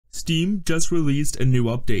Steam just released a new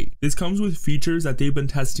update. This comes with features that they've been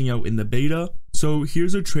testing out in the beta, so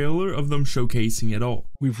here's a trailer of them showcasing it all.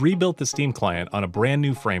 We've rebuilt the Steam client on a brand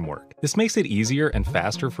new framework. This makes it easier and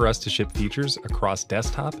faster for us to ship features across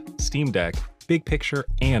desktop, Steam Deck, Big Picture,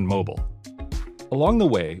 and mobile. Along the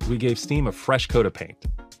way, we gave Steam a fresh coat of paint.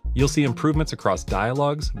 You'll see improvements across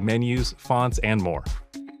dialogs, menus, fonts, and more.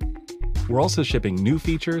 We're also shipping new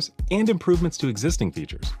features and improvements to existing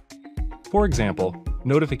features. For example,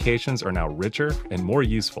 notifications are now richer and more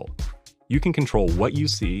useful. You can control what you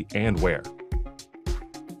see and where.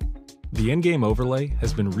 The in-game overlay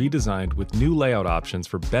has been redesigned with new layout options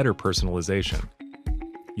for better personalization.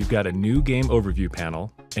 You've got a new game overview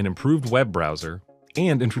panel, an improved web browser,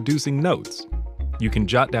 and introducing notes. You can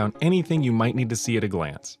jot down anything you might need to see at a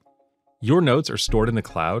glance. Your notes are stored in the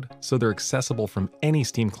cloud, so they're accessible from any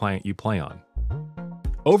Steam client you play on.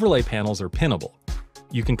 Overlay panels are pinnable.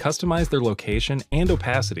 You can customize their location and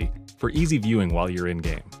opacity for easy viewing while you're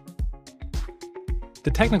in-game.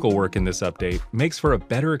 The technical work in this update makes for a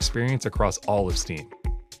better experience across all of Steam.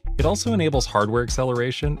 It also enables hardware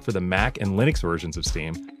acceleration for the Mac and Linux versions of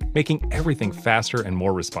Steam, making everything faster and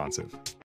more responsive.